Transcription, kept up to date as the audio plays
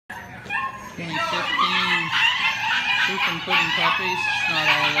2015 Poop and Pudding Puppies. Not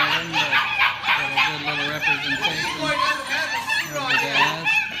all of them, but got a good little representation of the guys.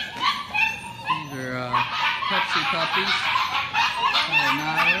 These are Pepsi puppies,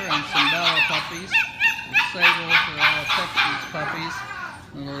 Nyler and some Bella puppies. The sables are all Pepsi's puppies.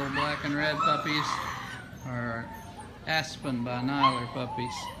 The little black and red puppies are Aspen by Nyler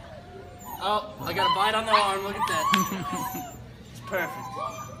puppies. Oh, I got a bite on the arm. Look at that. It's perfect.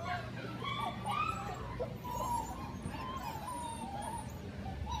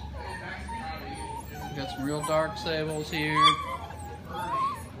 We've got some real dark sables here.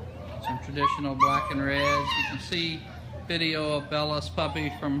 Some traditional black and reds. You can see video of Bella's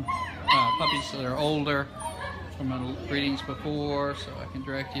puppy from puppies that are older from breedings before, so I can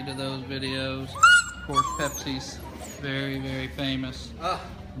direct you to those videos. Of course, Pepsi's very, very famous,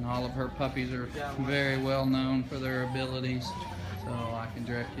 and all of her puppies are very well known for their abilities, so I can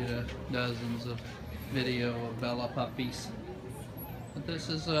direct you to dozens of video of Bella puppies. But this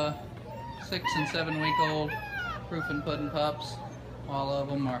is 6 and 7 week old Proof and Pudding pups. All of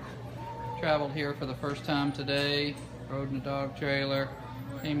them are traveled here for the first time today, rode in a dog trailer,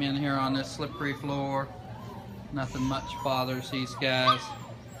 came in here on this slippery floor. Nothing much bothers these guys.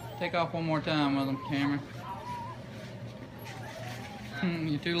 Take off one more time with them, Cameron.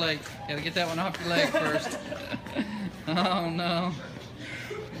 You're too late. Gotta get that one off your leg first. Oh no.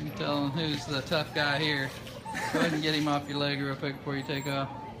 You tell them who's the tough guy here. Go ahead and get him off your leg real quick before you take off.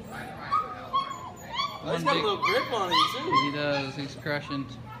 Oh, he's got a little grip on him too. He does. He's crushing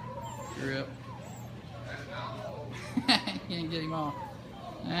grip. You can get him off.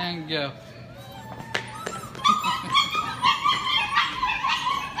 And go.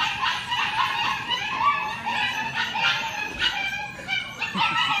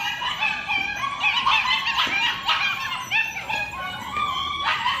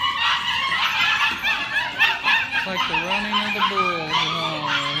 It's like the running of the bulls. Oh,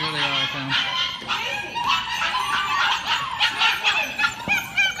 here they are, Tom.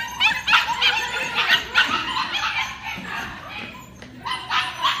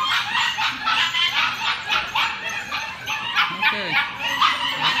 Okay,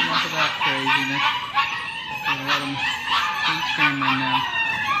 that's enough of that craziness.